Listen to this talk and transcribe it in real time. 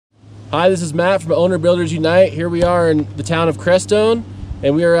Hi, this is Matt from Owner Builders Unite. Here we are in the town of Crestone,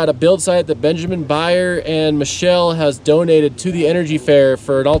 and we are at a build site that Benjamin Beyer and Michelle has donated to the Energy Fair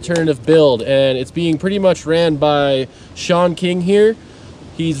for an alternative build, and it's being pretty much ran by Shawn King here.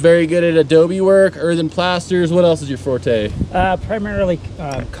 He's very good at adobe work, earthen plasters. What else is your forte? Primarily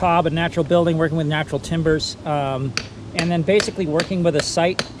cob and natural building, working with natural timbers, and then basically working with a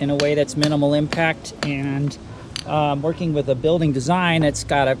site in a way that's minimal impact, and working with a building design that's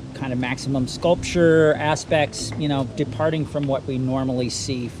got a kind of maximum sculpture aspects, you know, departing from what we normally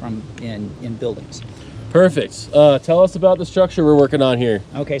see from in buildings. Perfect. Tell us about the structure we're working on here.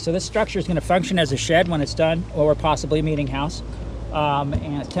 Okay, so this structure is going to function as a shed when it's done, or possibly a meeting house.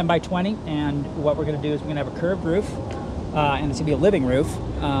 And it's 10 by 20, and what we're going to do is we're going to have a curved roof, and it's going to be a living roof,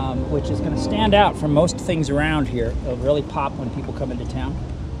 which is going to stand out from most things around here. It'll really pop when people come into town.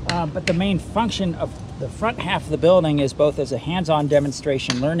 But the main function of the front half of the building is both as a hands-on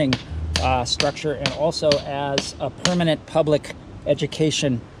demonstration learning structure, and also as a permanent public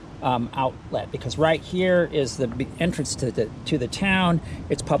education outlet, because right here is the entrance to the town.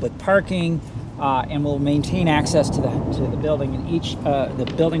 It's public parking, and we'll maintain access to the building. And each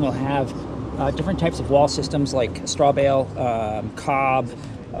the building will have different types of wall systems like strawbale, cob,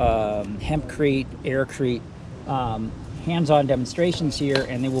 hempcrete, aircrete, hands-on demonstrations here,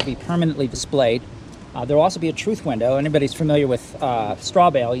 and they will be permanently displayed. There will also be a truth window. Anybody's familiar with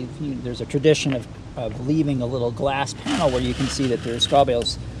strawbale, there's a tradition of leaving a little glass panel where you can see that there's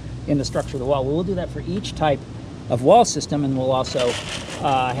strawbales in the structure of the wall. We'll do that for each type of wall system, and we'll also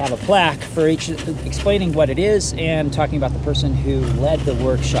have a plaque for each explaining what it is and talking about the person who led the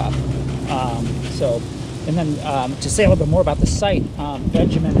workshop. And then to say a little bit more about the site,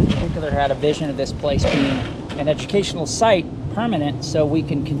 Benjamin in particular had a vision of this place being an educational site, permanent, so we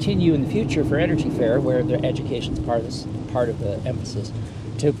can continue in the future for Energy Fair, where the education is part of the emphasis,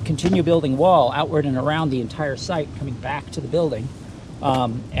 to continue building wall outward and around the entire site, coming back to the building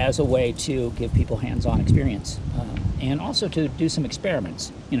as a way to give people hands-on experience, and also to do some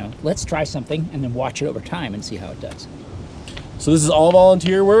experiments. You know, let's try something and then watch it over time and see how it does. So this is all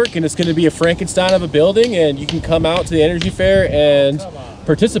volunteer work, and it's going to be a Frankenstein of a building, and you can come out to the Energy Fair and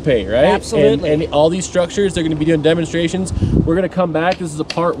participate, right? Absolutely. And all these structures, they're going to be doing demonstrations. We're going to come back. This is a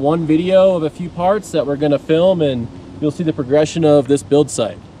part one video of a few parts that we're going to film, and you'll see the progression of this build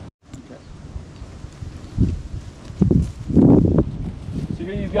site. So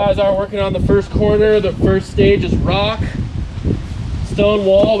here you guys are working on the first corner. The first stage is rock, stone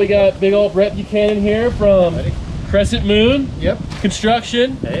wall. We got big old Brett Buchanan here from Crescent Moon. Yep.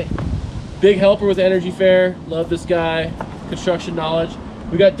 Construction. Hey. Big helper with Energy Fair. Love this guy. Construction knowledge.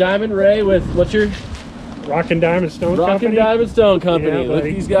 We got Diamond Ray with, what's your? Rock and Diamond Stone Company. Rock and Diamond Stone Company. Yeah, Look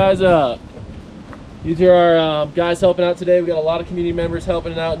these guys up. These are our guys helping out today. We got a lot of community members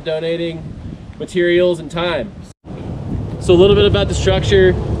helping out and donating materials and time. So a little bit about the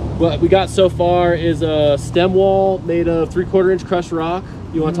structure. What we got so far is a stem wall made of 3/4 inch crushed rock.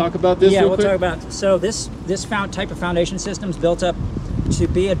 You want to talk about this? Yeah, real we'll quick? talk about. So this type of foundation system is built up to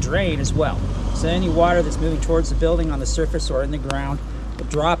be a drain as well. So any water that's moving towards the building on the surface or in the ground will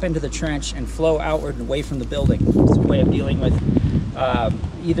drop into the trench and flow outward and away from the building. It's a way of dealing with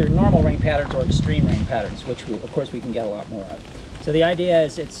either normal rain patterns or extreme rain patterns, which of course we can get a lot more of. So the idea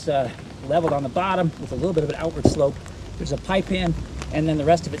is it's leveled on the bottom with a little bit of an outward slope. There's a pipe in, and then the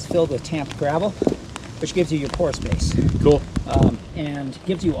rest of it's filled with tamped gravel, which gives you your pore space. Cool. And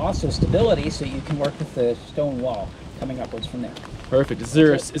gives you also stability, so you can work with the stone wall coming upwards from there. Perfect. Does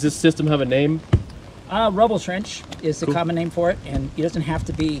this system have a name? Rubble trench is the Cool. common name for it, and it doesn't have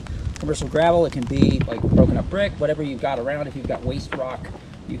to be commercial gravel. It can be like broken up brick, whatever you've got around. If you've got waste rock,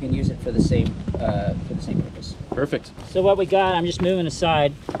 you can use it for the same purpose. Perfect. So what we got, I'm just moving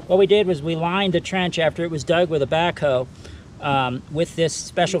aside. What we did was we lined the trench after it was dug with a backhoe with this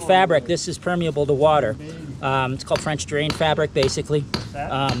special fabric. This is permeable to water. It's called French drain fabric, basically,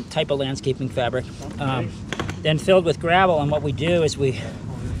 type of landscaping fabric. Then filled with gravel, and what we do is we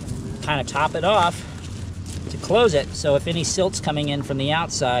kind of top it off to close it, so if any silt's coming in from the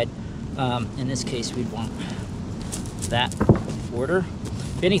outside, in this case we'd want that border.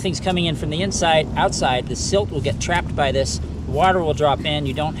 If anything's coming in from the outside, the silt will get trapped by this, water will drop in,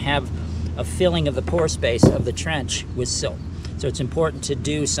 you don't have a filling of the pore space of the trench with silt. So it's important to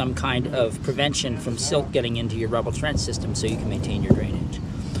do some kind of prevention from silt getting into your rubble trench system so you can maintain your drainage.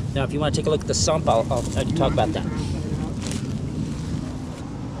 Now if you want to take a look at the sump, I'll talk about that.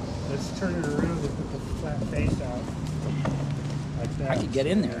 Let's turn it around and put the flat face out. Like that. I could get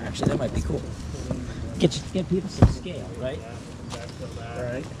in there, actually, that might be cool. Get people some scale, right?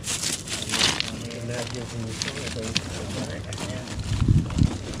 Right. And that gives them the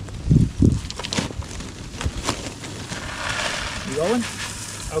Rolling?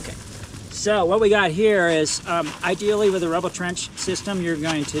 Okay. So what we got here is, ideally with a rubble trench system, you're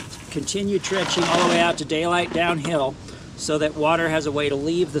going to continue trenching all the way out to daylight downhill so that water has a way to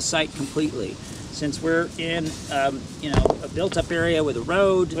leave the site completely. Since we're in, you know, a built-up area with a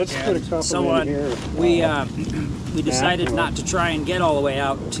road and so on, we decided not to try and get all the way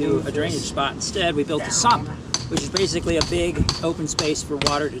out to a drainage spot. Instead, we built a sump, which is basically a big open space for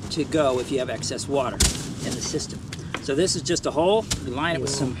water to go if you have excess water in the system. So this is just a hole. We line it with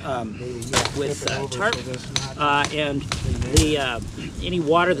some tarp, and any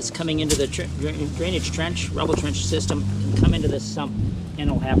water that's coming into the drainage trench, rubble trench system, can come into this sump, and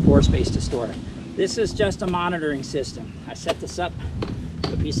it'll have pore space to store it. This is just a monitoring system. I set this up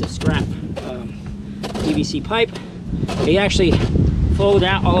with a piece of scrap PVC pipe. We actually fold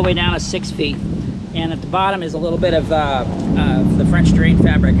out all the way down to 6 feet, and at the bottom is a little bit of the French drain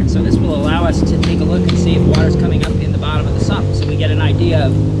fabric, and so this will allow us to take a look and see if water's coming up in the bottom of the sump, so we get an idea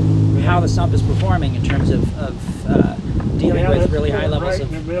of how the sump is performing in terms of dealing with really high levels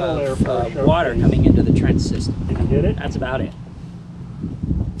of water coming into the trench system. Did you get it? That's about it.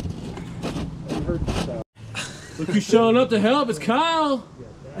 Look who's showing up to help. It's Kyle.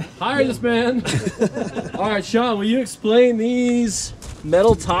 Hire this man. All right, Shawn, will you explain these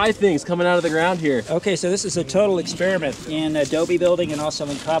metal tie things coming out of the ground here? Okay, so this is a total experiment. In adobe building and also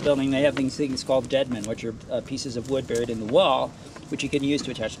in cob building, they have these things called deadmen, which are pieces of wood buried in the wall, which you can use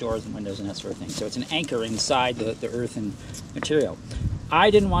to attach doors and windows and that sort of thing. So it's an anchor inside the earthen material. I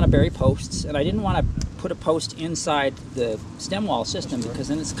didn't want to bury posts, and I didn't want to put a post inside the stem wall system because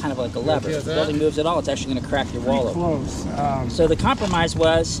then it's kind of like a lever. If the building moves at all, it's actually going to crack your wall open. So the compromise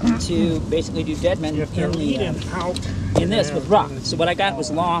was to basically do deadmen in this with rock. So what I got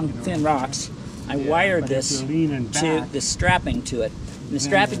was long, thin rocks. I wired this to the strapping to it. And the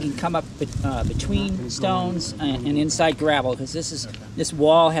strapping can come up between stones and inside gravel, because this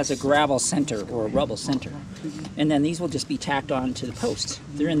wall has a gravel center or a rubble center. And then these will just be tacked on to the posts.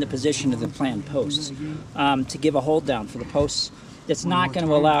 They're in the position of the planned posts to give a hold down for the posts. That's not going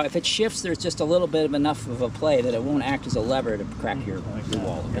to allow, if it shifts, there's just a little bit of enough of a play that it won't act as a lever to crack your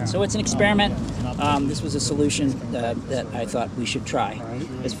wall. And so it's an experiment. This was a solution that I thought we should try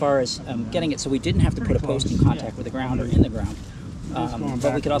as far as getting it so we didn't have to put a post in contact with the ground or in the ground.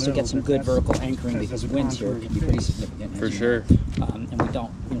 But we could also get some good vertical anchoring because winds here can be pretty significant. For sure. And we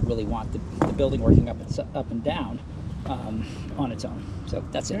don't really want the building working up and down on its own. So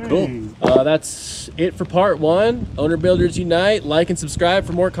that's it. Cool. That's it for part 1. Owner Builders Unite. Like and subscribe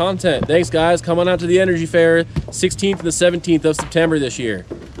for more content. Thanks, guys. Come on out to the Energy Fair, 16th and the 17th of September this year.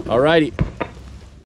 Alrighty.